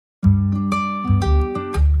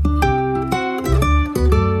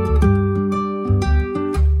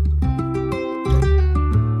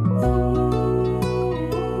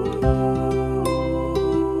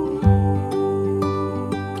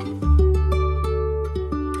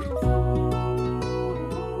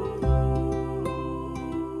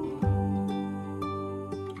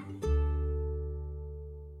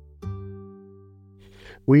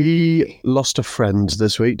We lost a friend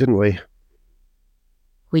this week, didn't we?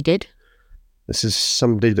 We did. This is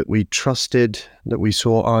somebody that we trusted, that we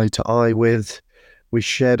saw eye to eye with. We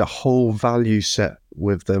shared a whole value set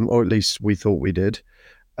with them, or at least we thought we did.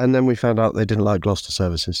 And then we found out they didn't like Gloucester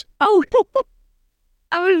Services. Oh,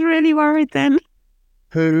 I was really worried then.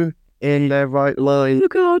 Who in their right mind Oh,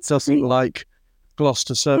 God. doesn't like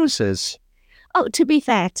Gloucester Services? Oh, to be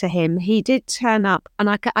fair to him, he did turn up, and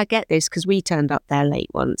I get this because we turned up there late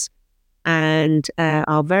once, and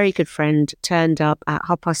our very good friend turned up at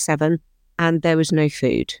 7:30, and there was no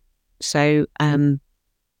food. So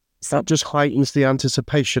that just heightens the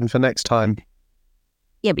anticipation for next time.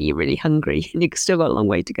 Yeah, but you're really hungry, and you've still got a long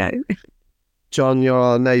way to go. John, you're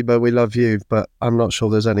our neighbour, we love you, but I'm not sure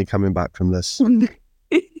there's any coming back from this.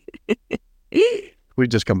 We've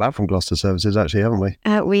just come back from Gloucester Services, actually, haven't we?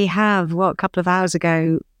 We have, a couple of hours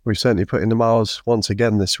ago. We've certainly put in the miles once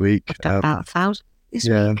again this week. About 1,000 this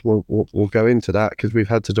week. We'll go into that because we've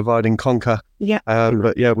had to divide and conquer. Yeah.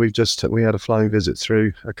 But yeah, we had a flying visit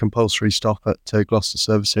through, a compulsory stop at Gloucester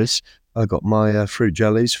Services. I got my fruit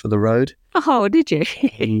jellies for the road. Oh, did you?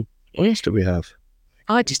 What else did we have?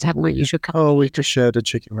 I just had my usual cup. Oh, we just shared a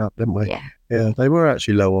chicken wrap, didn't we? Yeah. Yeah, they were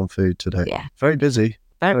actually low on food today. Yeah. Very busy.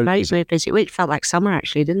 Very busy. It felt like summer,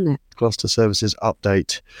 actually, didn't it? Gloucester Services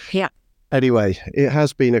update. Yeah. Anyway, it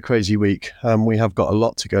has been a crazy week. We have got a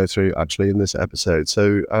lot to go through, actually, in this episode.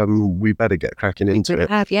 So we better get cracking into it.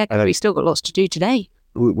 Yeah, because we've still got lots to do today.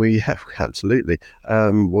 We have, absolutely.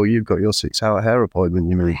 Well, you've got your 6-hour hair appointment,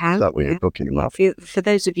 you mean? I have, Is that what you're talking about? For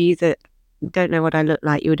those of you that don't know what I look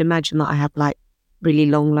like, you would imagine that I have like really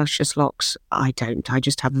long, luscious locks. I don't. I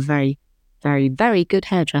just have a very, very, very good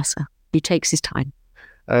hairdresser who takes his time.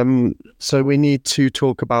 So we need to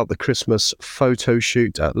talk about the Christmas photo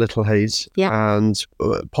shoot at Little Hayes, and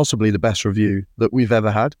possibly the best review that we've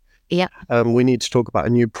ever had. Yeah. We need to talk about a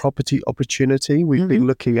new property opportunity we've been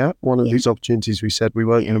looking at. One of these opportunities we said we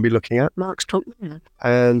weren't going to be looking at. Mark's talking.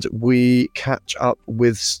 And we catch up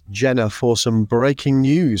with Jenna for some breaking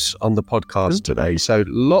news on the podcast today. So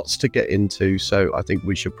lots to get into. So I think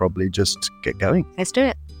we should probably just get going. Let's do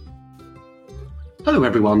it. Hello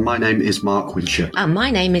everyone, my name is Mark Winship. And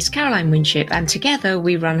my name is Caroline Winship, and together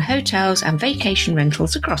we run hotels and vacation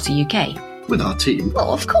rentals across the UK. With our team.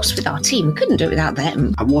 Well, of course with our team. We couldn't do it without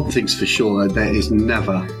them. And one thing's for sure, there is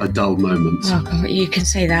never a dull moment. Oh, God, you can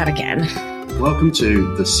say that again. Welcome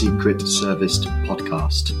to the Secret Serviced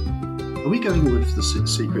podcast. Are we going with the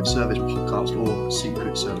Secret Service podcast or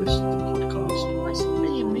Secret Service the podcast? Well, it's a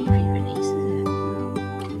brilliant movie release, isn't it?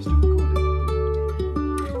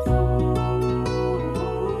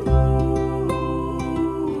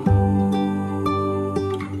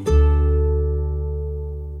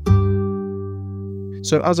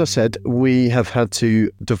 So as I said, we have had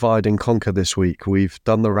to divide and conquer this week. We've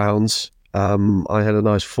done the rounds. I had a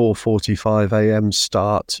nice 4:45 a.m.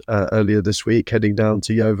 start earlier this week, heading down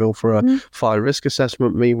to Yeovil for a fire risk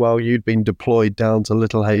assessment. Meanwhile, you'd been deployed down to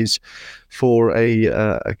Little Hayes for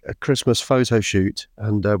a Christmas photo shoot,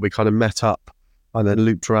 and we kind of met up and then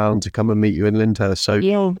looped around to come and meet you in Lyndhurst. So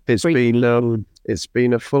it's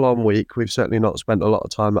been a full-on week. We've certainly not spent a lot of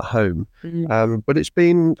time at home, but it's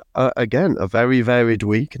been again a very varied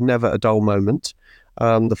week. Never a dull moment.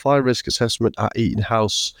 The fire risk assessment at Eaton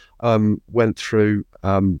House went through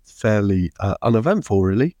fairly uneventful,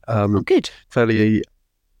 really. Good. Fairly.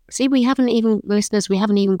 See, we haven't even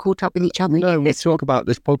caught up with each other. No, we talk about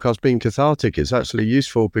this podcast being cathartic. It's actually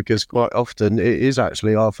useful because quite often it is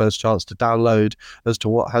actually our first chance to download as to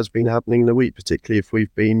what has been happening in the week, particularly if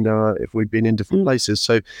we've been in different places.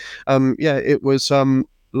 So, it was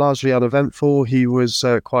largely uneventful. He was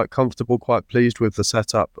quite comfortable, quite pleased with the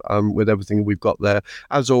setup, with everything we've got there.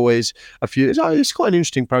 As always, it's quite an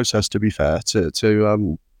interesting process, to be fair,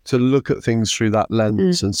 to look at things through that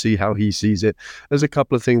lens and see how he sees it. There's a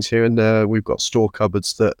couple of things here and there. We've got store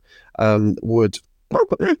cupboards that would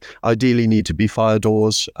ideally need to be fire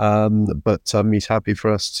doors, but he's happy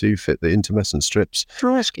for us to fit the intermittent strips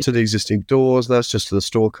to the existing doors. That's just the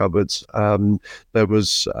store cupboards. There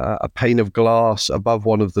was a pane of glass above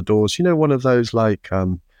one of the doors. You know, one of those like,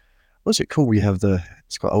 what's it called?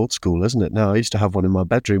 It's quite old school, isn't it? Now, I used to have one in my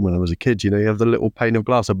bedroom when I was a kid. You know, you have the little pane of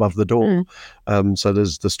glass above the door. So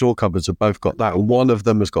there's the store cupboards have both got that. And one of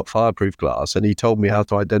them has got fireproof glass, and he told me how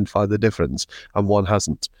to identify the difference, and one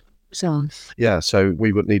hasn't. So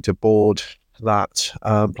we would need to board that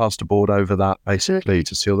plasterboard over that basically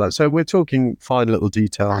to seal that. So we're talking fine little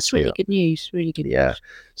details. That's really here. good news. Really good news. Yeah.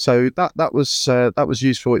 So that was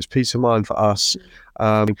useful. It's peace of mind for us.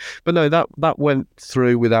 But no, that went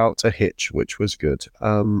through without a hitch, which was good.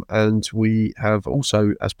 And we have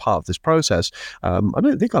also, as part of this process, I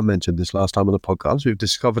don't think I mentioned this last time on the podcast, we've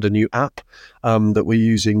discovered a new app that we're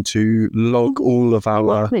using to log all of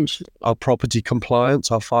our property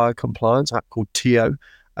compliance, our fire compliance, app called Tio.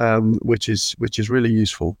 Which is really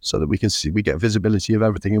useful, so that we get visibility of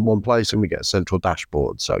everything in one place, and we get a central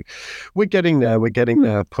dashboard. So we're getting there,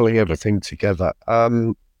 pulling everything together.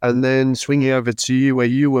 And then swinging over to you, where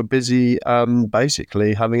you were busy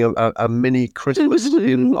basically having a mini Christmas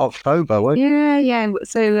in October, weren't you? Yeah.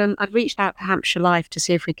 So I'd reached out to Hampshire Life to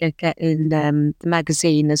see if we could get in the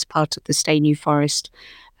magazine as part of the Stay New Forest,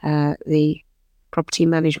 the property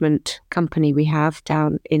management company we have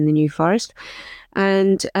down in the New Forest.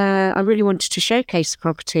 And I really wanted to showcase the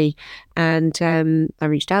property, and I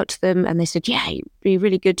reached out to them, and they said, yeah, it'd be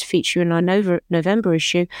really good to feature in our November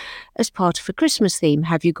issue as part of a Christmas theme.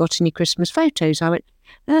 Have you got any Christmas photos? I went,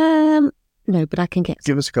 no, but I can get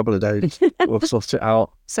some. Give us a couple of days. We'll sort it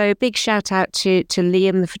out. So a big shout out to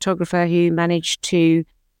Liam, the photographer, who managed to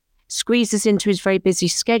squeeze us into his very busy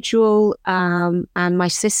schedule, and my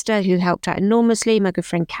sister, who helped out enormously, my good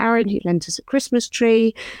friend Karen, who lent us a Christmas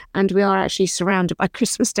tree, and we are actually surrounded by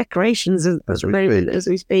Christmas decorations as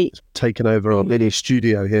we speak. Taken over our mini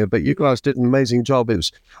studio here, but you guys did an amazing job. It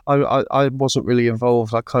was I wasn't really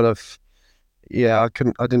involved. I kind of I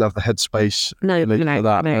didn't have the headspace for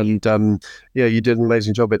that. No. And you did an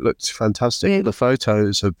amazing job. It looked fantastic. Yeah. The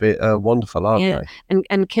photos are wonderful, aren't they?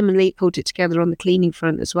 And Kim and Lee pulled it together on the cleaning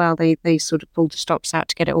front as well. They sort of pulled the stops out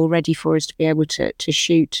to get it all ready for us to be able to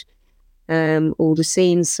shoot all the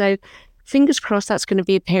scenes. So fingers crossed that's going to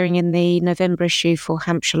be appearing in the November issue for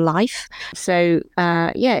Hampshire Life. So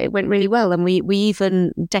it went really well, and we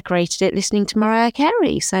even decorated it listening to Mariah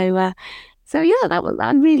Carey. So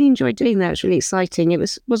I really enjoyed doing that. It was really exciting.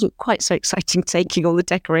 It wasn't quite so exciting taking all the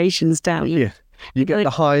decorations down. Yeah, you get the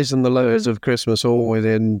highs and the lows of Christmas all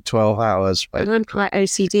within 12 hours. And I'm quite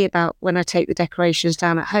OCD about when I take the decorations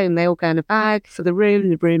down at home. They all go in a bag for the room.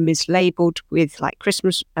 The room is labelled with like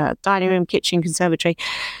Christmas, dining room, kitchen, conservatory.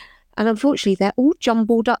 And unfortunately, they're all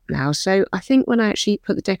jumbled up now. So I think when I actually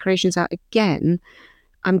put the decorations out again,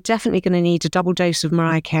 I'm definitely going to need a double dose of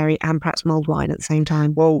Mariah Carey and perhaps mulled wine at the same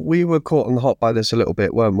time. Well, we were caught on the hop by this a little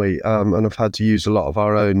bit, weren't we? And have had to use a lot of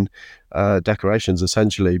our own decorations,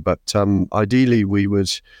 essentially. But ideally, we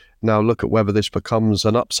would now look at whether this becomes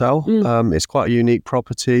an upsell. It's quite a unique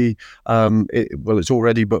property. It's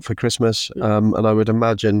already booked for Christmas. And I would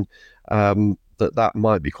imagine that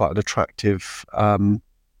might be quite an attractive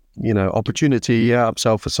opportunity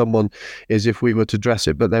upsell for someone, is if we were to dress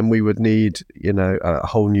it, but then we would need a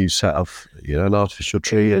whole new set of an artificial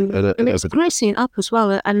tree and it's dressing it up as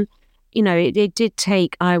well. And it did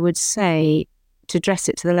take, I would say, to dress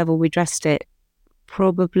it to the level we dressed it,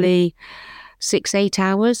 probably 6-8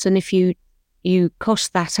 hours. And if you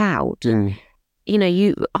cost that out,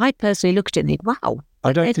 I personally look at it and think, wow.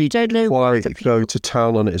 I don't think you quite go to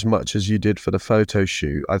town on it as much as you did for the photo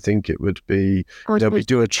shoot. I think it would be, we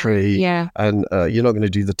do a tree, and you're not going to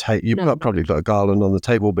do the table. You've probably got a garland on the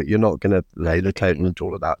table, but you're not going to lay the table and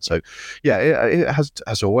all of that. So, it has,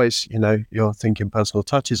 as always, you're thinking personal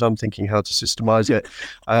touches. I'm thinking how to systemize it.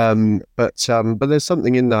 But there's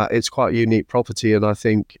something in that. It's quite a unique property, and I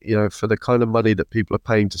think for the kind of money that people are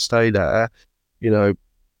paying to stay there,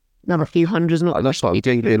 not a few hundreds, not that's what I'm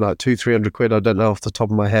thinking, like 200-300 quid. I don't know off the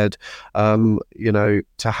top of my head.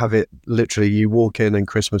 To have it literally, you walk in and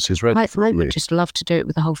Christmas is ready. I would just love to do it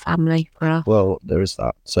with the whole family. Well, there is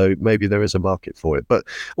that. So maybe there is a market for it. But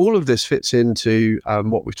all of this fits into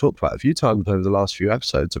what we've talked about a few times over the last few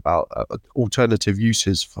episodes about alternative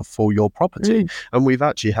uses for your property. And we've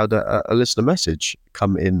actually had a listener message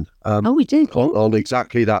come in. We did on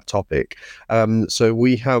exactly that topic. So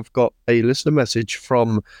we have got a listener message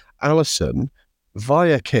from Alison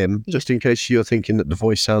via Kim, just in case you're thinking that the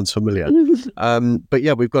voice sounds familiar. But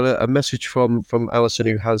we've got a message from Alison,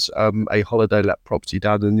 who has a holiday let property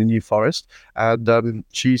down in the New Forest, and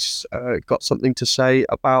she's got something to say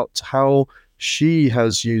about how she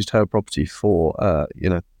has used her property for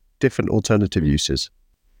different alternative uses.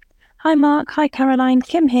 Hi Mark, hi Caroline,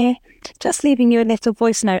 Kim here. Just leaving you a little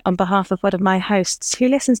voice note on behalf of one of my hosts who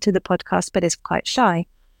listens to the podcast but is quite shy.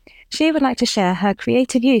 She would like to share her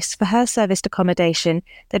creative use for her serviced accommodation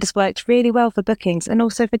that has worked really well for bookings and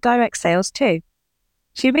also for direct sales too.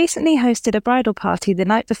 She recently hosted a bridal party the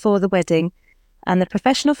night before the wedding, and the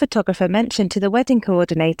professional photographer mentioned to the wedding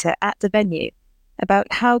coordinator at the venue about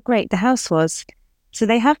how great the house was. So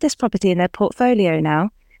they have this property in their portfolio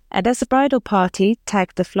now, and as the bridal party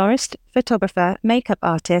tagged the florist, photographer, makeup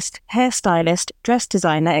artist, hairstylist, dress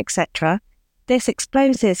designer, etc., this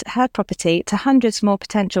exposes her property to hundreds more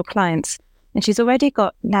potential clients, and she's already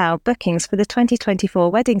got now bookings for the 2024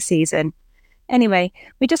 wedding season. Anyway,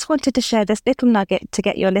 we just wanted to share this little nugget to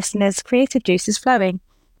get your listeners' creative juices flowing.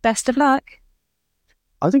 Best of luck.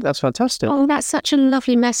 I think that's fantastic. Oh, that's such a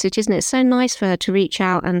lovely message, isn't it? It's so nice for her to reach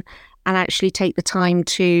out and actually take the time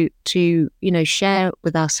to share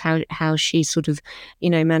with us how she's sort of,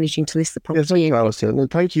 managing to list the property. Yeah, thank you, Alison. And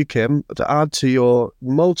thank you, Kim, to add to your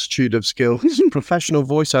multitude of skills, professional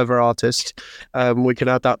voiceover artist. We can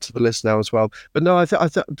add that to the list now as well. But no,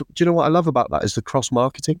 do you know what I love about that is the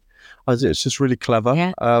cross-marketing. I think it's just really clever.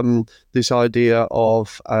 Yeah. This idea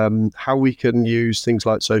of how we can use things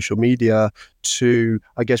like social media to,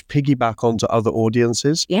 I guess, piggyback onto other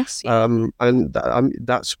audiences. Yes. And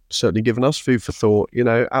that's certainly given us food for thought,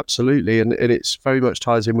 absolutely. And it's very much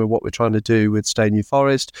ties in with what we're trying to do with Stay New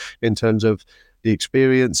Forest in terms of the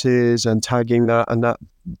experiences and tagging that, and that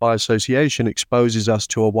by association exposes us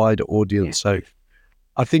to a wider audience. Yeah. So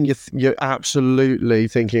I think you're absolutely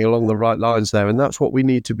thinking along the right lines there, and that's what we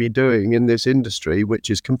need to be doing in this industry, which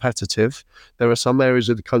is competitive. There are some areas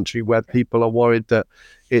of the country where people are worried that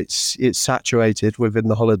it's saturated within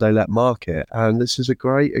the holiday let market, and this is a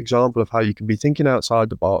great example of how you can be thinking outside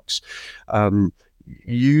the box,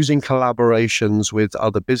 using collaborations with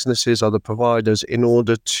other businesses, other providers, in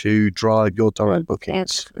order to drive your direct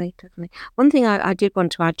bookings. Yeah, definitely. One thing I did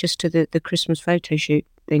want to add just to the Christmas photo shoot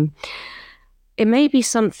thing. It may be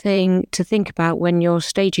something to think about when you're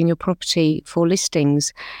staging your property for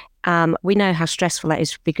listings. We know how stressful that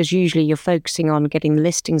is, because usually you're focusing on getting the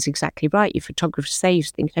listings exactly right. Your photographer saves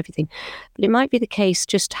things, everything. But it might be the case,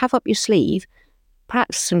 just have up your sleeve,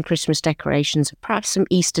 perhaps some Christmas decorations, perhaps some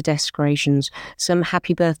Easter decorations, some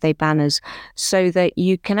happy birthday banners, so that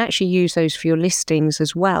you can actually use those for your listings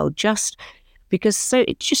as well. Just because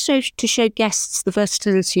to show guests the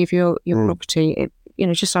versatility of your property. I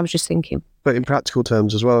was just thinking. But in practical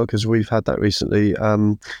terms as well, because we've had that recently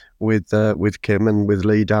with Kim and with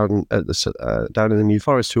Lee down in the New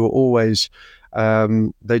Forest, who are always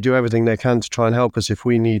they do everything they can to try and help us if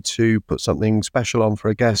we need to put something special on for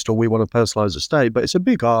a guest or we want to personalise a stay. But it's a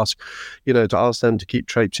big ask, to ask them to keep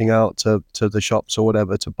traipsing out to the shops or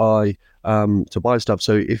whatever to buy stuff.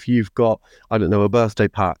 So if you've got, I don't know, a birthday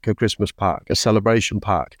pack, a Christmas pack, a celebration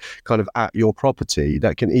pack kind of at your property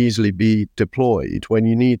that can easily be deployed when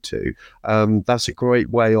you need to, that's a great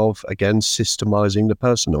way of, again, systemizing the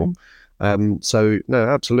personal. So no,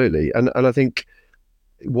 absolutely. And I think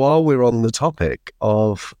while we're on the topic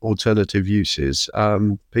of alternative uses,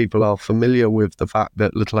 people are familiar with the fact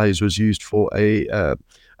that Little Hayes was used for a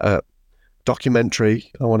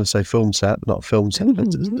documentary, I want to say film set, not a film set,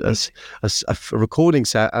 but a recording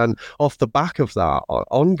set. And off the back of that,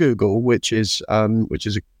 on Google, which is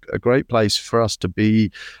a great place for us to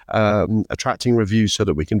be attracting reviews so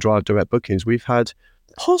that we can drive direct bookings, we've had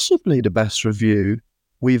possibly the best review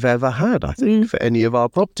we've ever had, I think, for any of our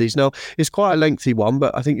properties. Now, it's quite a lengthy one,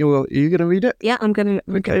 but I think are you going to read it? Yeah, I'm going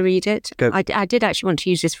to read it. Go. I did actually want to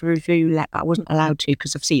use this for review roulette, but I wasn't allowed to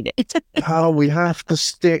because I've seen it. We have to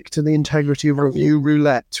stick to the integrity of review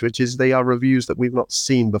roulette, which is they are reviews that we've not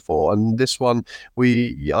seen before. And this one,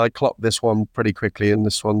 I clocked this one pretty quickly, and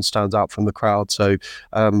this one stands out from the crowd. So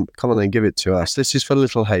come on then, give it to us. This is for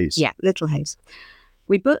Little Hayes. Yeah, Little Hayes.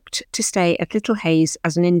 We booked to stay at Little Hayes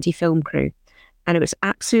as an indie film crew, and it was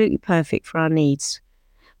absolutely perfect for our needs.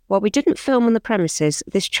 While we didn't film on the premises,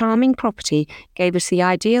 this charming property gave us the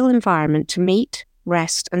ideal environment to meet,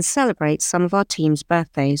 rest, and celebrate some of our team's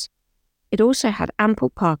birthdays. It also had ample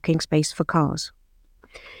parking space for cars.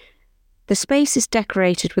 The space is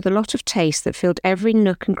decorated with a lot of taste that filled every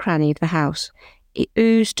nook and cranny of the house. It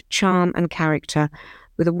oozed charm and character,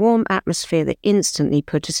 with a warm atmosphere that instantly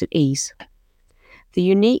put us at ease. The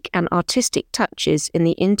unique and artistic touches in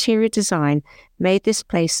the interior design made this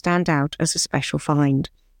place stand out as a special find.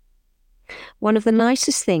 One of the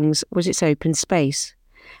nicest things was its open space.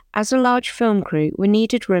 As a large film crew, we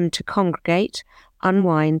needed room to congregate,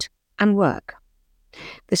 unwind, and work.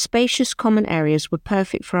 The spacious common areas were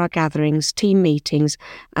perfect for our gatherings, team meetings,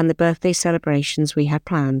 and the birthday celebrations we had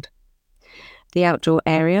planned. The outdoor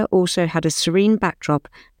area also had a serene backdrop,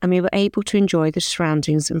 and we were able to enjoy the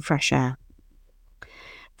surroundings and fresh air.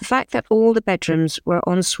 The fact that all the bedrooms were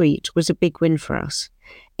en suite was a big win for us.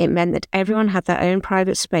 It meant that everyone had their own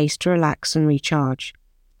private space to relax and recharge.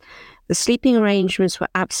 The sleeping arrangements were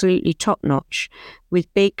absolutely top-notch,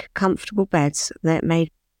 with big, comfortable beds that made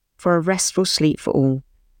for a restful sleep for all.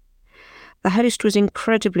 The host was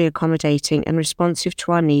incredibly accommodating and responsive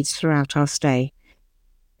to our needs throughout our stay.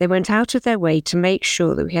 They went out of their way to make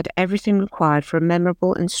sure that we had everything required for a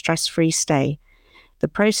memorable and stress-free stay. The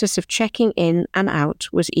process of checking in and out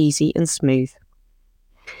was easy and smooth.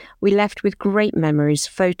 We left with great memories,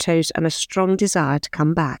 photos, and a strong desire to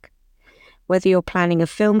come back. Whether you're planning a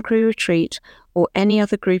film crew retreat or any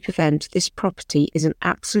other group event, this property is an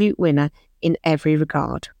absolute winner in every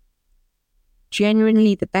regard.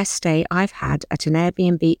 Genuinely the best stay I've had at an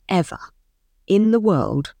Airbnb ever in the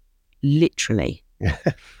world, literally.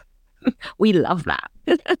 We love that.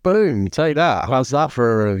 Boom, take that. How's that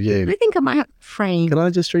for a review? I think I might have to frame. Can I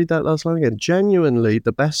just read that last line again? Genuinely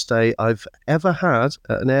the best stay I've ever had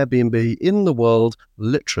at an Airbnb in the world,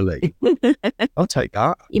 literally. I'll take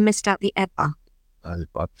that. You missed out the ever.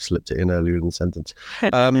 I slipped it in earlier in the sentence.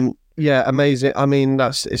 Yeah, amazing. I mean,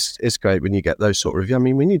 it's great when you get those sort of reviews. I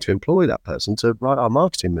mean, we need to employ that person to write our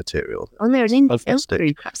marketing material. Oh, there's an Fantastic.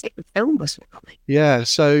 film. Perhaps they could film us or something. Yeah,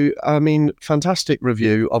 so I mean, fantastic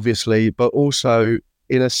review, obviously, but also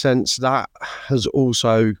in a sense that has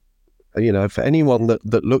also, you know, for anyone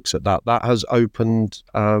that looks at that has opened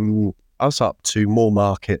us up to more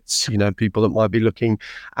markets, you know, people that might be looking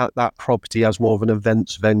at that property as more of an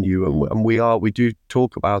events venue, and we do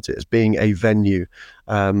talk about it as being a venue,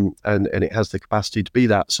 and it has the capacity to be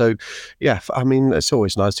that. So yeah, I mean, it's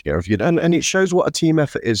always nice to get reviewed, and it shows what a team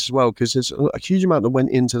effort is as well, because there's a huge amount that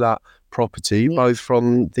went into that property, both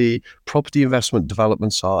from the property investment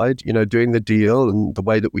development side, you know, doing the deal and the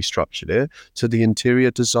way that we structured it, to the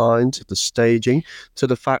interior design, to the staging, to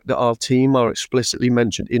the fact that our team are explicitly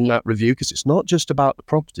mentioned in that review, because it's not just about the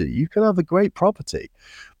property. You can have a great property,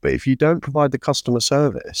 but if you don't provide the customer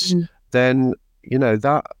service, then you know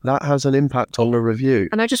that has an impact on the review.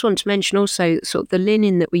 And I just want to mention also sort of the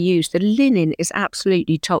linen that we use. The linen is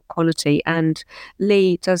absolutely top quality, and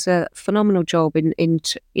Lee does a phenomenal job in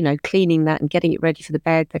you know, cleaning that and getting it ready for the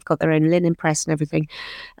bed. They've got their own linen press and everything,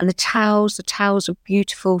 and the towels are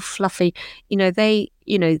beautiful, fluffy.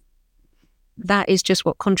 That is just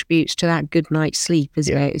what contributes to that good night's sleep,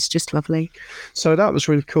 isn't it? It's just lovely. So that was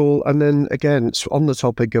really cool. And then again, it's on the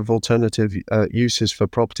topic of alternative uses for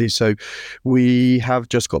property. So we have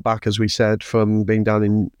just got back, as we said, from being down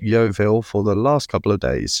in Yeovil for the last couple of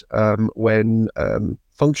days, when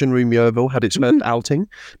Function Room Yeovil had its first outing.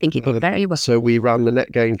 I think it did very well. So we ran the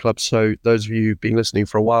Net Gain Club. So those of you who've been listening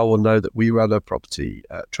for a while will know that we run a property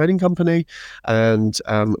trading company, and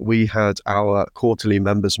we had our quarterly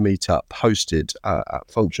members meetup hosted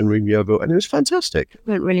at Function Room Yeovil, and it was fantastic. It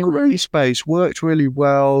went really well. Great space, worked really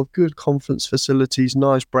well, good conference facilities,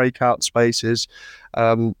 nice breakout spaces,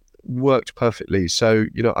 worked perfectly. So,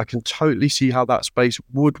 you know, I can totally see how that space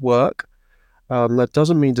would work. That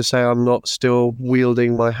doesn't mean to say I'm not still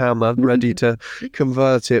wielding my hammer, ready to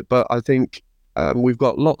convert it. But I think we've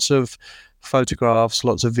got lots of photographs,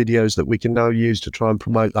 lots of videos that we can now use to try and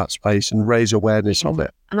promote that space and raise awareness of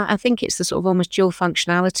it. And I think it's the sort of almost dual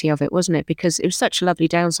functionality of it, wasn't it? Because it was such a lovely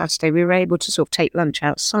day on Saturday. We were able to sort of take lunch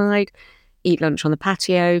outside, eat lunch on the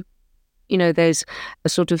patio. You know, there's a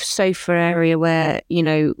sort of sofa area where, you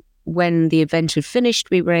know, when the event had finished,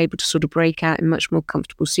 we were able to sort of break out in much more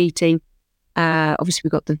comfortable seating. Obviously,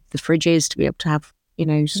 we've got the fridges to be able to have, you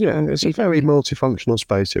know. Yeah, it's a very multifunctional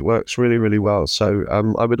space. It works really, really well. So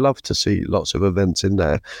I would love to see lots of events in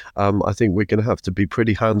there. I think we're going to have to be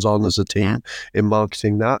pretty hands-on as a team in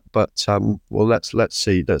marketing that. But well, let's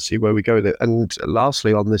see where we go with it. And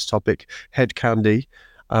lastly, on this topic, Head Candy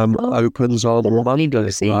opens on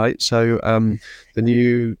Monday, right? So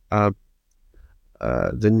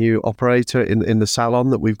the new operator in the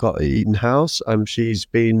salon that we've got at Eaton House. She's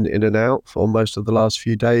been in and out for most of the last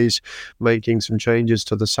few days, making some changes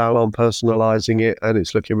to the salon, personalising it, and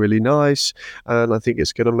it's looking really nice. And I think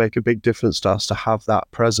it's going to make a big difference to us to have that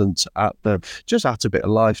presence just add a bit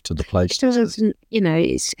of life to the place. It doesn't, you know,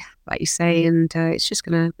 it's like you say, and it's just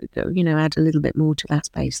going to, you know, add a little bit more to that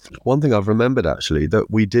space. One thing I've remembered actually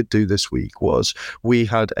that we did do this week was we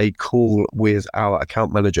had a call with our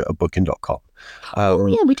account manager at Booking.com.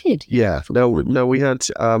 Yeah, we did. Yeah, no, we had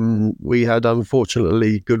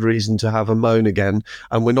unfortunately good reason to have a moan again,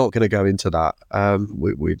 and we're not going to go into that.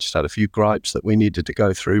 We just had a few gripes that we needed to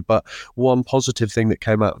go through, but one positive thing that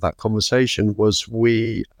came out of that conversation was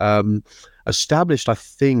we established, I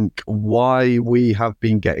think, why we have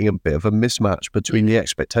been getting a bit of a mismatch between the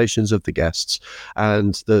expectations of the guests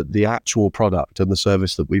and the actual product and the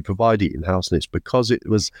service that we provide Eaton House, and it's because it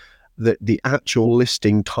was the actual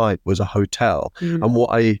listing type was a hotel. And what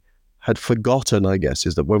I had forgotten, I guess,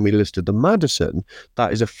 is that when we listed the Madison,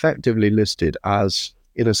 that is effectively listed as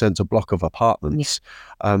in a sense, a block of apartments,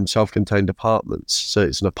 self-contained apartments. So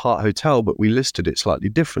it's an apart hotel, but we listed it slightly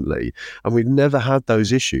differently. And we've never had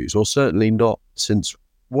those issues, or certainly not since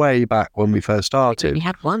way back when we first started. We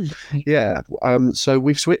had one. Yeah. So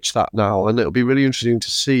we've switched that now, and it'll be really interesting to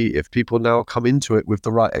see if people now come into it with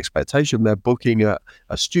the right expectation. They're booking a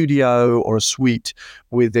studio or a suite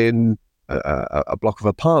within a block of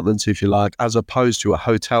apartments, if you like, as opposed to a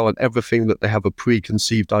hotel and everything that they have a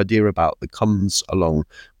preconceived idea about that comes along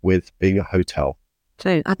with being a hotel.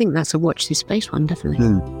 So I think that's a watch this space one, definitely.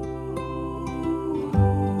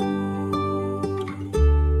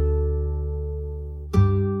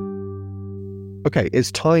 Okay,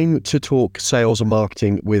 it's time to talk sales and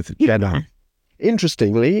marketing with Jenna.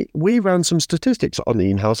 Interestingly, we ran some statistics on the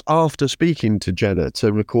in-house after speaking to Jenna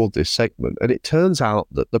to record this segment, and it turns out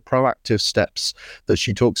that the proactive steps that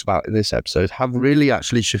she talks about in this episode have really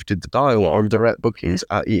actually shifted the dial on direct bookings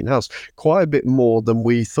at Eaton House quite a bit more than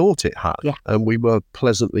we thought it had, and we were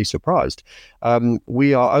pleasantly surprised.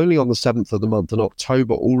 We are only on the 7th of the month, and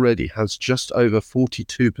October already has just over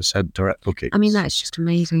 42% direct bookings. I mean, that's just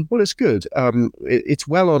amazing. Well, it's good. It's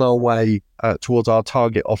well on our way towards our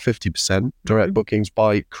target of 50% direct bookings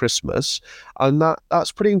by Christmas, and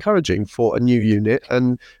that's pretty encouraging for a new unit,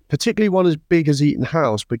 and particularly one as big as Eaton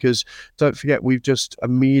House, because don't forget, we've just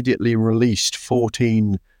immediately released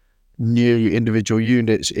 14 new individual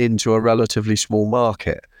units into a relatively small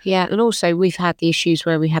market. Yeah, and also we've had the issues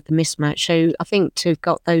where we had the mismatch, so I think to have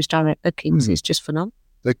got those direct bookings is just phenomenal.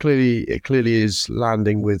 It clearly is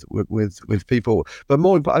landing with people. But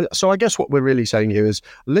more, so I guess what we're really saying here is,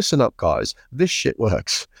 listen up, guys. This shit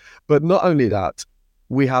works. But not only that,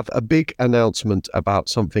 we have a big announcement about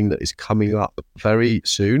something that is coming up very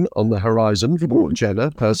soon on the horizon for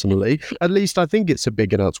Jenna, personally. At least I think it's a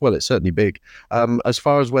big announcement. Well, it's certainly big. As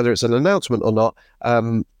far as whether it's an announcement or not,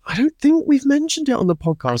 I don't think we've mentioned it on the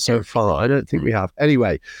podcast so far. I don't think we have.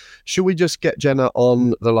 Anyway, should we just get Jenna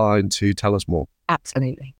on the line to tell us more?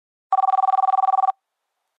 Absolutely.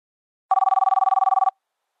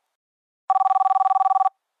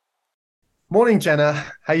 Morning, Jenna.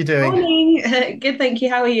 How you doing? Morning. Good, thank you.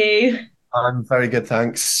 How are you? I'm very good,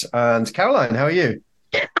 thanks. And Caroline, how are you?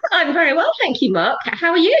 I'm very well, thank you, Mark.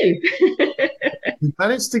 How are you? We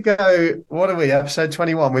managed to go, what are we, episode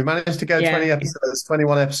 21? We managed to go 20 episodes,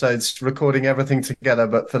 21 episodes, recording everything together.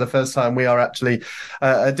 But for the first time, we are actually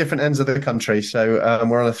at different ends of the country. So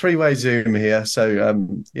we're on a three-way Zoom here. So,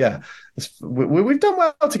 we've done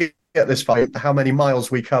well to get this far, how many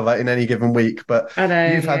miles we cover in any given week. But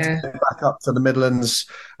you've had to go back up to the Midlands.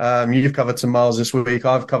 You've covered some miles this week.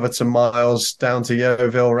 I've covered some miles down to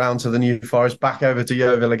Yeovil, round to the New Forest, back over to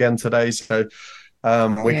Yeovil again today. So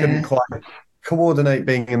we couldn't quite coordinate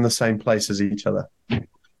being in the same place as each other.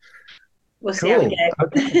 We'll see how we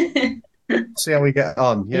go. See how we get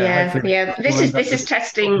on. This is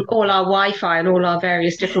testing all our Wi-Fi and all our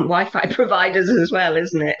various different Wi-Fi providers as well,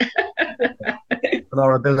 isn't it? And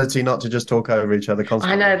our ability not to just talk over each other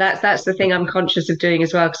constantly. I know that's the thing I'm conscious of doing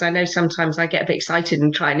as well, because I know sometimes I get a bit excited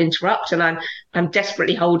and try and interrupt, and I'm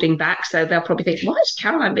desperately holding back. So they'll probably think, why is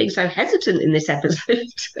Caroline being so hesitant in this episode?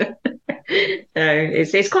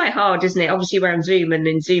 It's quite hard, isn't it? Obviously, we're on Zoom, and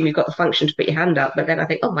in Zoom you've got the function to put your hand up, but then I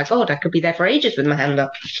think, oh my God, I could be there for ages with my hand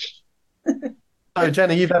up. So,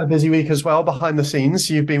 Jenna, you've had a busy week as well behind the scenes.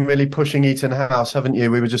 You've been really pushing Eaton House, haven't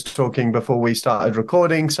you? We were just talking before we started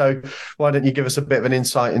recording. So why don't you give us a bit of an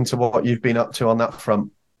insight into what you've been up to on that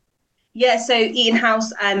front? Yeah, so Eaton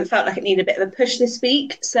House felt like it needed a bit of a push this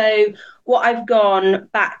week. So what I've gone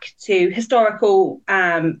back to historical,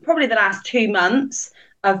 probably the last 2 months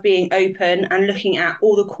of being open and looking at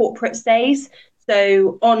all the corporate stays.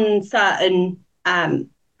 So on certain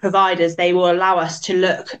providers, they will allow us to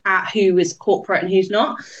look at who is corporate and who's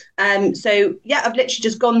not. I've literally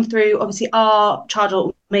just gone through, obviously our charge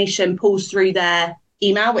automation pulls through their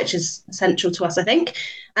email, which is essential to us, I think.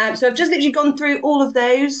 So I've just literally gone through all of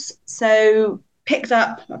those. So picked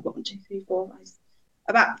up, I've got 1, 2, 3, 4,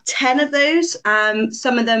 about 10 of those.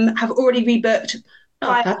 Some of them have already rebooked.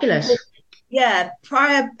 Fabulous. Yeah,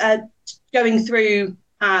 prior going through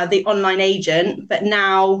the online agent, but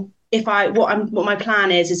now what my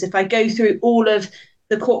plan is if I go through all of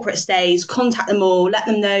the corporate stays, contact them all, let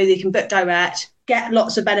them know they can book direct, get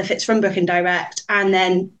lots of benefits from booking direct, and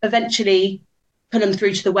then eventually put them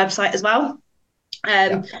through to the website as well.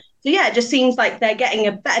 So it just seems like they're getting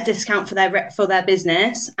a better discount for their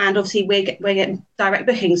business, and obviously we're getting direct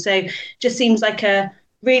bookings. So just seems like a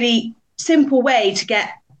really simple way to get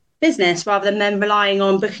business rather than them relying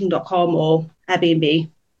on Booking.com or Airbnb.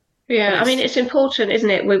 Yeah, I mean, it's important, isn't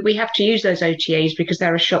it? We have to use those OTAs because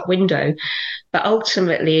they're a shop window, but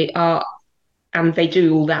ultimately our and they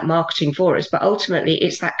do all that marketing for us. But ultimately,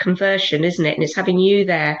 it's that conversion, isn't it? And it's having you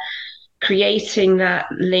there, creating that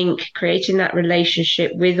link, creating that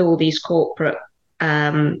relationship with all these corporate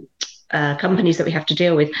companies that we have to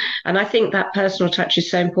deal with. And I think that personal touch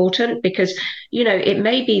is so important because, you know, it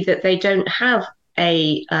may be that they don't have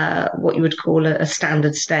a what you would call a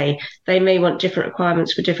standard stay. They may want different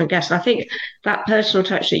requirements for different guests. And I think that personal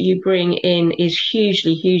touch that you bring in is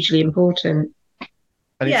hugely, hugely important.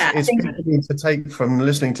 And it's easy to take from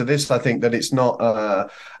listening to this, I think, that it's not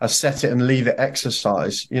a set it and leave it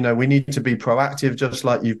exercise. You know, we need to be proactive, just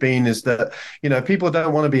like you've been, is that, you know, people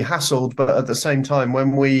don't want to be hassled, but at the same time,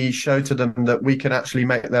 when we show to them that we can actually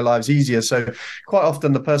make their lives easier. So quite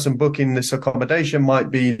often the person booking this accommodation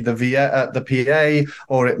might be the PA,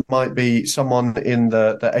 or it might be someone in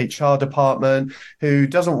the HR department who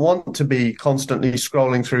doesn't want to be constantly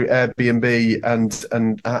scrolling through Airbnb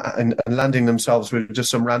and landing themselves with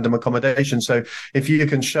just some random accommodation. So if you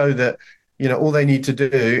can show that, you know, all they need to do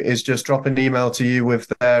is just drop an email to you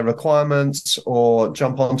with their requirements or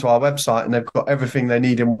jump onto our website and they've got everything they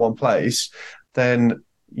need in one place, then,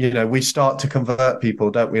 you know, we start to convert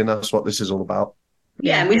people, don't we? And that's what this is all about.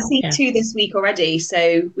 Yeah, and we've seen 2 this week already.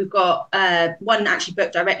 So we've got one actually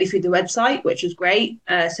booked directly through the website, which was great.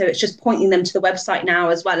 So it's just pointing them to the website now,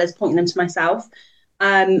 as well as pointing them to myself.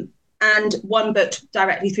 And one booked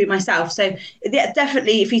directly through myself. So yeah,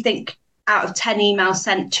 definitely, if you think out of 10 emails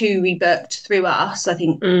sent, 2 rebooked through us, I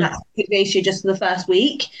think that's a good ratio just for the first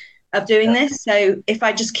week of doing this. So if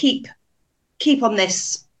I just keep on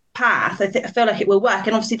this path, I feel like it will work.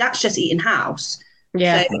 And obviously that's just Eaton House.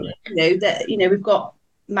 Yeah. So, we've got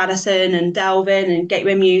Madison and Delvin and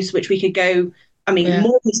Gateway Muse, which we could go,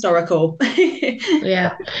 more historical.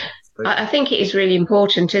 Yeah. I think it is really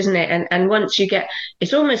important, isn't it? And once you get,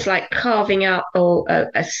 it's almost like carving out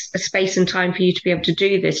a space and time for you to be able to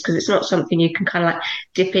do this, because it's not something you can kind of like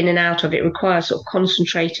dip in and out of. It requires sort of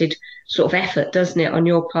concentrated sort of effort, doesn't it, on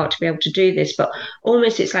your part to be able to do this? But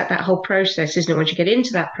almost it's like that whole process, isn't it? Once you get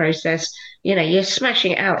into that process, you know, you're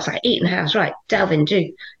smashing it out. It's like Eaton House, right? Delvin,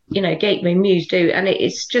 do. You know, Gateway Muse, do. And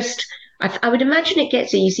it's just, I would imagine it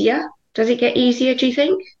gets easier. Does it get easier, do you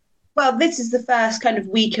think? Well, this is the first kind of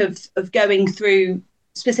week of going through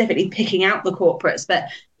specifically picking out the corporates, but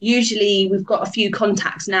usually we've got a few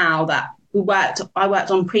contacts now that I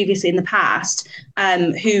worked on previously in the past,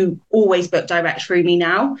 who always book direct through me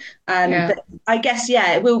now. But I guess,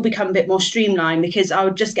 it will become a bit more streamlined because I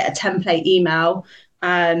would just get a template email,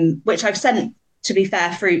 which I've sent, to be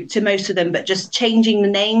fair, through to most of them, but just changing the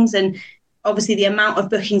names and obviously the amount of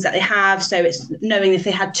bookings that they have. So it's knowing if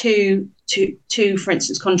they had two, for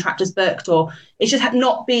instance, contractors booked, or it's just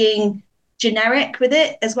not being generic with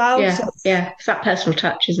it as well. Yeah, it's that personal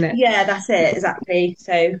touch, isn't it? Yeah, that's it, exactly.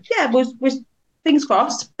 So we're fingers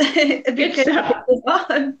crossed. Good stuff.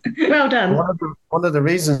 Well done. One of the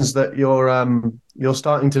reasons that you're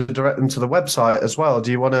starting to direct them to the website as well.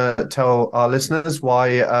 Do you want to tell our listeners why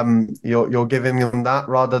you're giving them that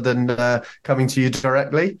rather than coming to you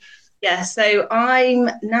directly? Yeah, so I'm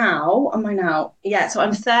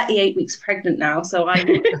 38 weeks pregnant now. So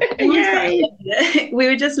we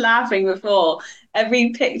were just laughing before. Every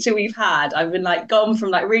picture we've had, I've been like gone from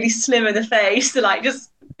like really slim in the face to like just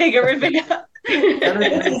bigger and bigger.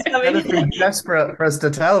 Anything desperate for us to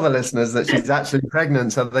tell the listeners that she's actually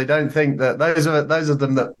pregnant, so they don't think that those of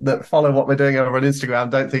them that follow what we're doing over on Instagram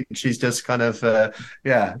don't think she's just kind of we're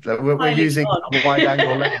using a wide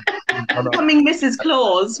angle lens. Becoming Mrs.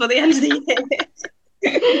 Claus for the end of the year.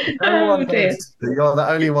 You're the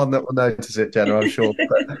only one that will notice it, Jenna, I'm sure.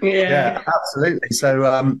 But, yeah, absolutely.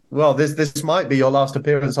 So, this might be your last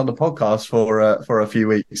appearance on the podcast for a few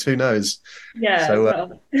weeks. Who knows? Yeah,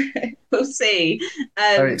 so we'll see.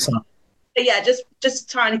 Very exciting. But yeah, just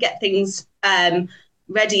trying to get things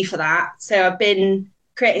ready for that. So I've been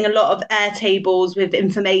creating a lot of Airtables with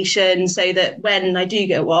information so that when I do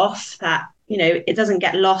go off, that it doesn't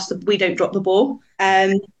get lost. We don't drop the ball.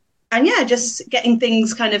 And just getting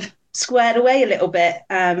things kind of squared away a little bit.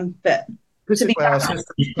 But this is where our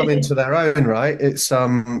systems come into their own, right? It's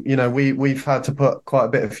we've had to put quite a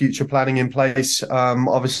bit of future planning in place,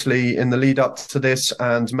 obviously in the lead up to this,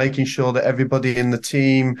 and making sure that everybody in the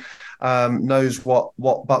team knows what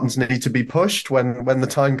buttons need to be pushed when the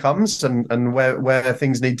time comes, and where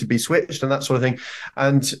things need to be switched and that sort of thing.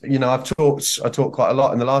 And I talked quite a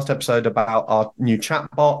lot in the last episode about our new chat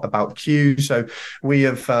bot, about Q. So we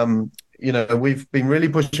have we've been really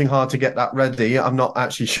pushing hard to get that ready. I'm not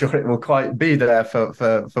actually sure it will quite be there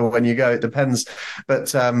for when you go. It depends,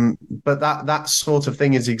 but that sort of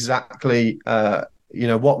thing is exactly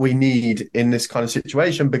what we need in this kind of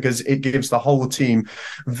situation, because it gives the whole team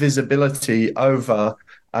visibility over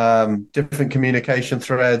different communication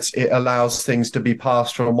threads. It allows things to be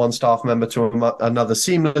passed from one staff member to another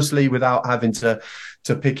seamlessly without having to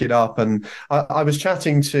pick it up. And I was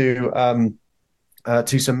chatting to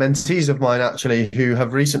some mentees of mine, actually, who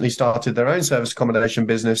have recently started their own service accommodation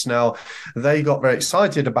business. Now, they got very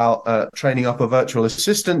excited about training up a virtual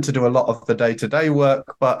assistant to do a lot of the day-to-day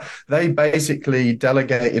work, but they basically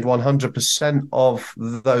delegated 100% of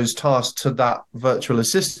those tasks to that virtual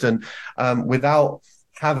assistant without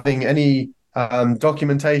having any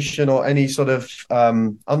documentation or any sort of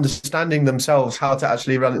understanding themselves how to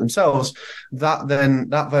actually run it themselves.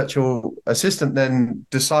 That virtual assistant then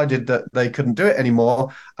decided that they couldn't do it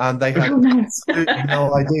anymore, and they had absolutely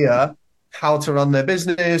no idea how to run their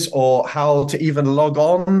business or how to even log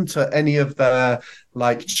on to any of their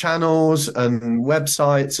channels and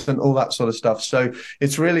websites and all that sort of stuff. So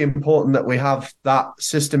it's really important that we have that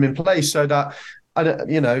system in place, so that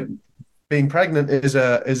being pregnant is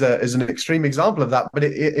an extreme example of that, but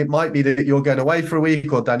it might be that you're going away for a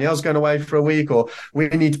week, or Danielle's going away for a week, or we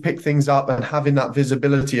need to pick things up, and having that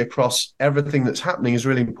visibility across everything that's happening is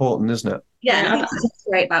really important, isn't it? Yeah, I think that's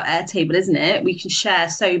great about Airtable, isn't it? We can share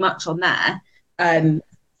so much on there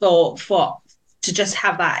for to just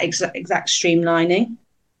have that exact streamlining.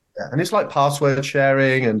 Yeah, and it's like password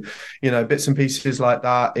sharing and bits and pieces like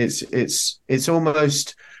that. It's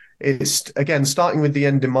almost. It's, again, starting with the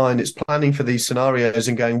end in mind. It's planning for these scenarios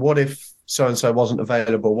and going, what if so-and-so wasn't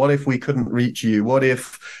available? What if we couldn't reach you? What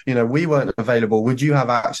if, we weren't available? Would you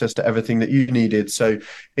have access to everything that you needed? So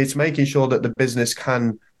it's making sure that the business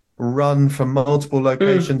can run from multiple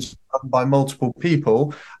locations by multiple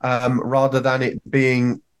people, rather than it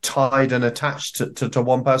being tied and attached to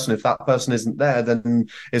one person. If that person isn't there, then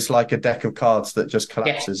it's like a deck of cards that just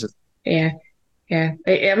collapses. Yeah. Yeah,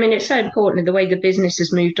 I mean, it's so important. The way the business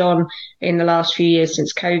has moved on in the last few years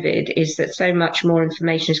since COVID is that so much more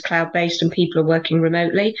information is cloud-based and people are working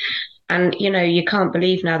remotely. And, you can't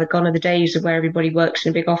believe now that gone are the days of where everybody works in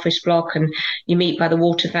a big office block and you meet by the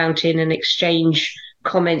water fountain and exchange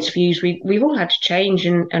comments, views. We've all had to change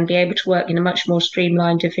and be able to work in a much more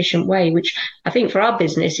streamlined, efficient way, which I think for our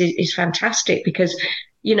business is fantastic, because,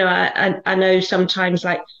 I know sometimes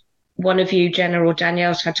one of you, Jenna or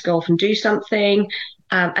Danielle's, had to go off and do something.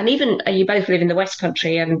 And even you both live in the West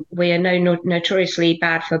Country, and we are notoriously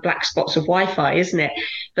bad for black spots of Wi-Fi, isn't it?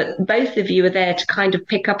 But both of you are there to kind of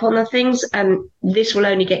pick up on the things. And this will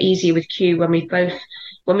only get easier with Q when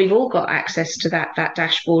we've all got access to that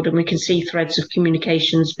dashboard, and we can see threads of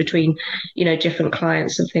communications between, different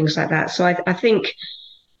clients and things like that. So I think,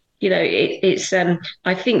 it's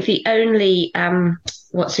I think the only,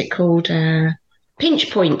 what's it called?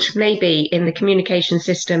 Pinch point maybe in the communication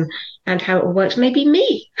system and how it all works, maybe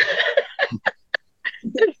me.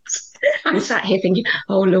 I'm sat here thinking,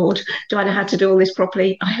 oh Lord, do I know how to do all this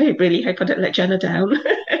properly? I really hope I don't let Jenna down.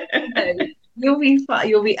 You'll be fine.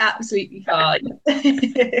 You'll be absolutely fine.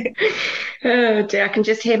 Oh dear, I can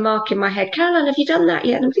just hear Mark in my head. Caroline, have you done that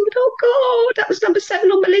yet? And I'm thinking, oh God, that was number 7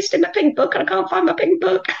 on my list in my pink book, and I can't find my pink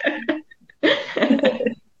book.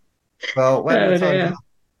 Well, when the time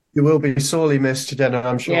you will be sorely missed, Jenna,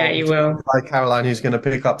 I'm sure. Yeah, you will. By Caroline, who's going to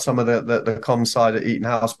pick up some of the comm side at Eaton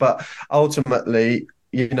House. But ultimately,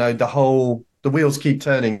 the wheels keep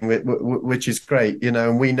turning, which is great,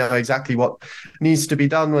 and we know exactly what needs to be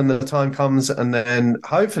done when the time comes. And then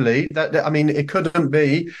hopefully it couldn't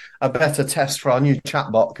be a better test for our new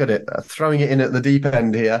chatbot, could it? Throwing it in at the deep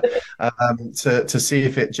end here to see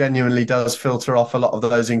if it genuinely does filter off a lot of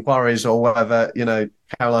those inquiries, or whether,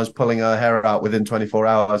 Caroline's pulling her hair out within 24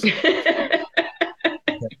 hours.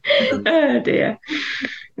 Oh dear.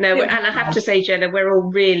 No, and I have to say, Jenna, we're all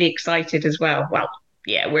really excited as well. Well,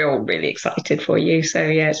 yeah, we're all really excited for you. So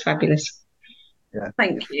yeah, it's fabulous. Yeah.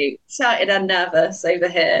 Thank you. Excited and nervous over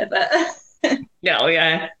here, but no,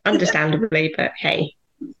 yeah, understandably, but hey.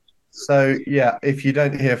 So yeah, if you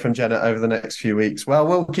don't hear from Jenna over the next few weeks, well,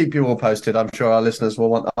 we'll keep you all posted. I'm sure our listeners will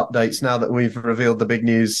want updates now that we've revealed the big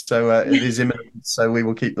news. So it is imminent. So we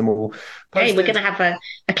will keep them all posted. Hey, we're going to have a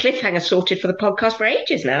cliffhanger sorted for the podcast for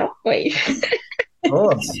ages now. Wait. Of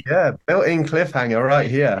course, yeah, built-in cliffhanger right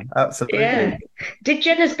here. Absolutely. Yeah. Did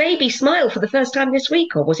Jenna's baby smile for the first time this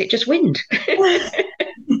week, or was it just wind?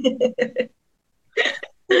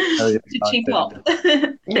 Did she pop?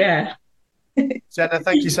 Yeah. Jenna,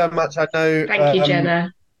 thank you so much. I know. Thank you,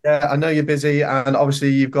 Jenna. Yeah, I know you're busy, and obviously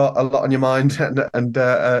you've got a lot on your mind, and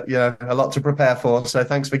a lot to prepare for. So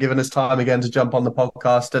thanks for giving us time again to jump on the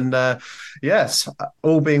podcast. And yes,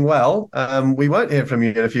 all being well, we won't hear from you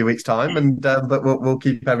in a few weeks' time, and but we'll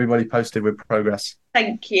keep everybody posted with progress.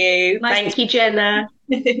 Thank you. Thank you, Jenna.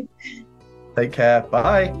 Take care.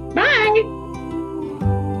 Bye. Bye.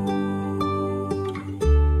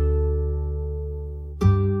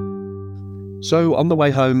 So on the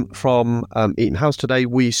way home from Eaton House today,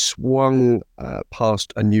 we swung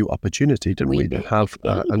past a new opportunity, didn't we? To have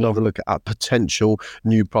another look at a potential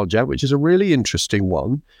new project, which is a really interesting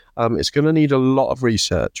one. It's going to need a lot of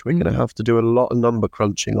research. We're going to have to do a lot of number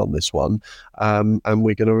crunching on this one. And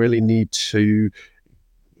we're going to really need to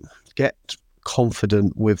get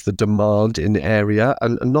confident with the demand in the area,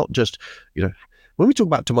 and not just, when we talk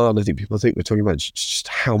about demand, I think people think we're talking about just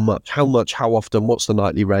how much, how often, what's the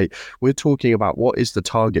nightly rate. We're talking about what is the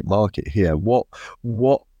target market here, what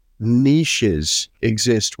niches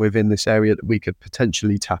exist within this area that we could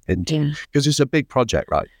potentially tap into, because it's a big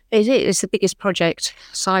project, right? It's the biggest project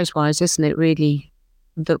size-wise, isn't it, really,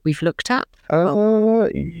 that we've looked at?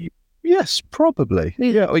 Yes, probably.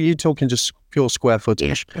 Yeah. Are you talking just pure square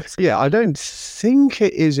footage? Yeah, I don't think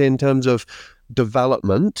it is in terms of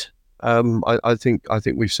development. I think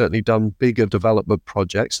we've certainly done bigger development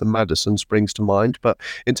projects. The Madison springs to mind, but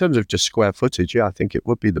in terms of just square footage, I think it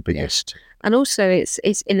would be the biggest. And also, it's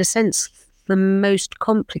in a sense the most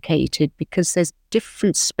complicated, because there's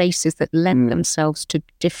different spaces that lend themselves to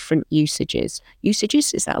different usages.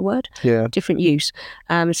 Usages, is that a word? Yeah. Different use.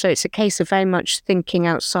 So it's a case of very much thinking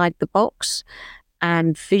outside the box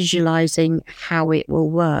and visualizing how it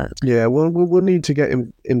will work. Yeah, well, we'll need to get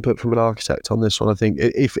input from an architect on this one, I think,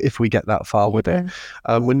 if we get that far with it.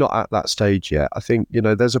 We're not at that stage yet. I think,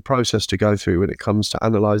 there's a process to go through when it comes to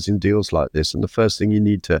analysing deals like this. And the first thing you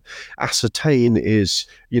need to ascertain is,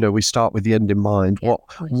 we start with the end in mind.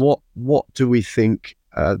 What do we think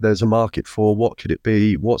there's a market for? What could it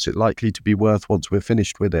be? What's it likely to be worth once we're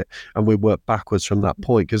finished with it? And we work backwards from that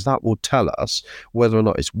point, because that will tell us whether or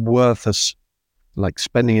not it's worth us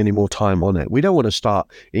spending any more time on it. We don't want to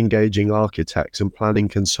start engaging architects and planning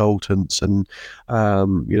consultants and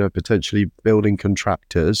potentially building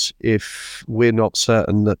contractors if we're not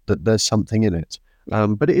certain that there's something in it.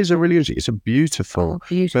 But it is it's a beautiful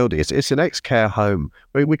building. It's an ex-care home.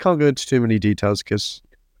 We can't go into too many details because,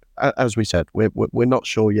 as we said, we're not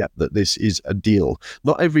sure yet that this is a deal.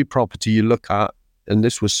 Not every property you look at, and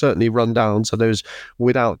this was certainly run down, so there's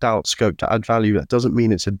without doubt scope to add value. That doesn't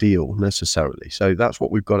mean it's a deal necessarily. So that's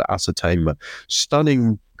what we've got to ascertain. But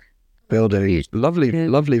stunning building, lovely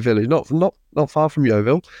village, not far from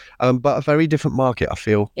Yeovil, but a very different market, I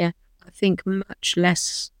feel. Yeah, I think much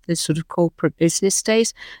less the sort of corporate business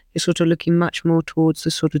days. You're sort of looking much more towards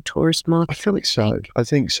the sort of tourist market. I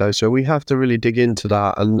think so. So we have to really dig into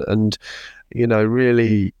that and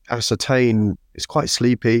really ascertain. It's quite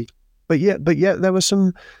sleepy. But yeah, there was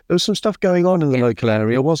some stuff going on in the local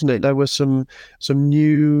area, wasn't it? There was some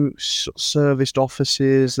new serviced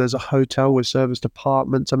offices. There's a hotel with serviced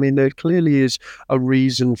apartments. I mean, there clearly is a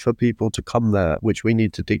reason for people to come there, which we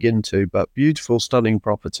need to dig into. But beautiful, stunning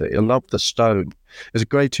property. I love the stone. There's a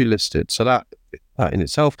grade 2 listed, so that in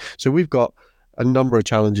itself. So we've got a number of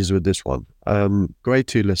challenges with this one. Grade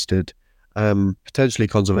 2 listed. Potentially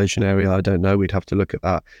conservation area, I don't know, we'd have to look at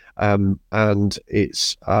that, and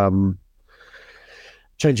it's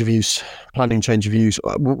change of use,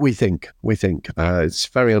 we think it's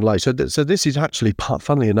very unlikely. So this is actually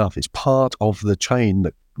funnily enough, it's part of the chain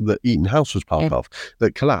that Eaton House was part of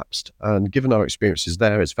that collapsed, and given our experiences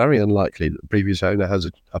there, it's very unlikely that the previous owner has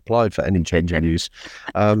applied for any change of use.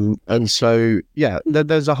 And so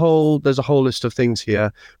there's a whole list of things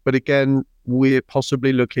here, but again, we're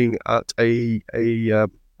possibly looking at a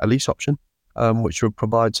lease option, which would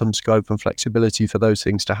provide some scope and flexibility for those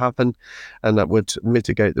things to happen, and that would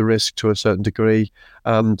mitigate the risk to a certain degree.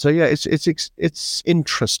 It's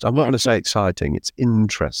interesting. I'm not going to say exciting. It's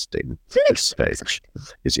interesting.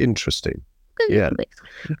 It's interesting. Yeah.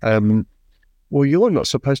 Well, you're not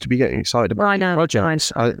supposed to be getting excited about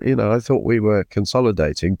projects. I thought we were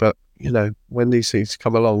consolidating, but when these things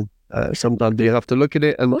come along, sometimes you have to look at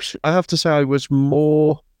it. And I have to say,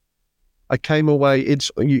 I came away.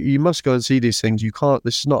 You must go and see these things. You can't.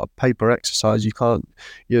 This is not a paper exercise. You can't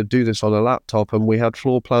do this on a laptop. And we had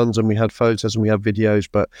floor plans, and we had photos, and we had videos.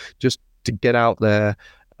 But just to get out there,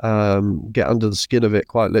 get under the skin of it,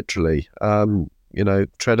 quite literally.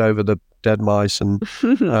 Tread over the dead mice and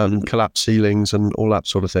collapse ceilings and all that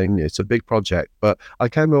sort of thing. It's a big project, but I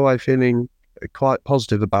came away feeling quite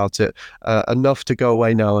positive about it, enough to go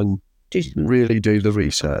away now and really do the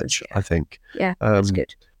research, I think. Yeah, that's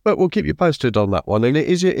good. But we'll keep you posted on that one. And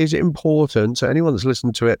is it important to anyone that's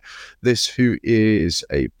listened to it, this who is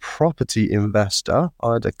a property investor,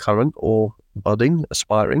 either current or budding,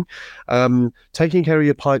 aspiring, taking care of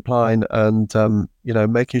your pipeline and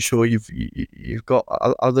making sure you've got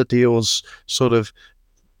other deals sort of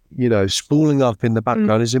spooling up in the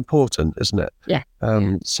background is important, isn't it? Yeah.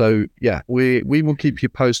 So yeah, we will keep you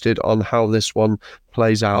posted on how this one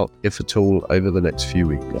plays out, if at all, over the next few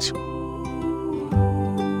weeks.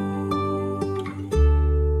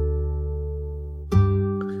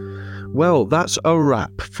 Well, that's a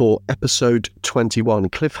wrap for episode 21.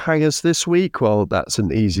 Cliffhangers this week? Well, that's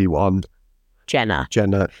an easy one. Jenna.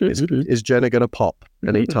 Is Jenna going to pop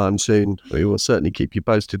anytime soon? We will certainly keep you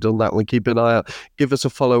posted on that one. Keep an eye out. Give us a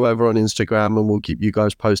follow over on Instagram and we'll keep you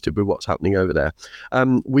guys posted with what's happening over there.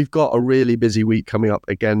 We've got a really busy week coming up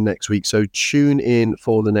again next week, so tune in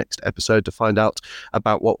for the next episode to find out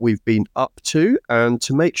about what we've been up to. And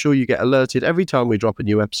to make sure you get alerted every time we drop a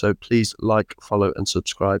new episode, please like, follow and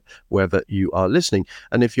subscribe wherever you are listening.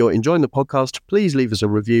 And if you're enjoying the podcast, please leave us a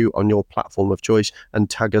review on your platform of choice and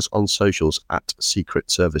tag us on socials at Secret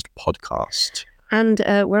Service Podcast. And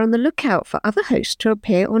we're on the lookout for other hosts to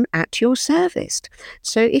appear on At Your Serviced.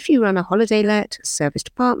 So if you run a holiday let, serviced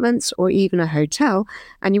apartments, or even a hotel,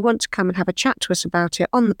 and you want to come and have a chat to us about it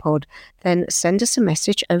on the pod, then send us a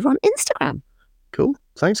message over on Instagram. Cool.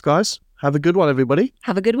 Thanks, guys. Have a good one, everybody.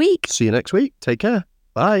 Have a good week. See you next week. Take care.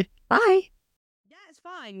 Bye. Bye. Yeah, it's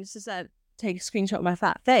fine. It's just take a screenshot of my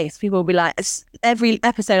fat face. People will be like, every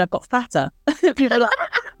episode I've got fatter. People are like,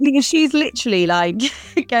 because she's literally like,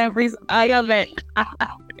 I love it.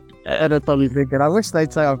 And I'm probably thinking, I wish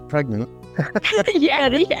they'd say I'm pregnant. yeah.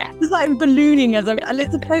 It's like ballooning as I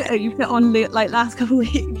looked at the photo you put on the like last couple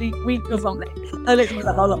of weeks or something. I looked at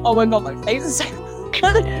that, I was like, oh my god, my face is so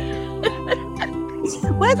good.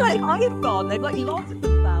 Where's my eyes gone? They've like lost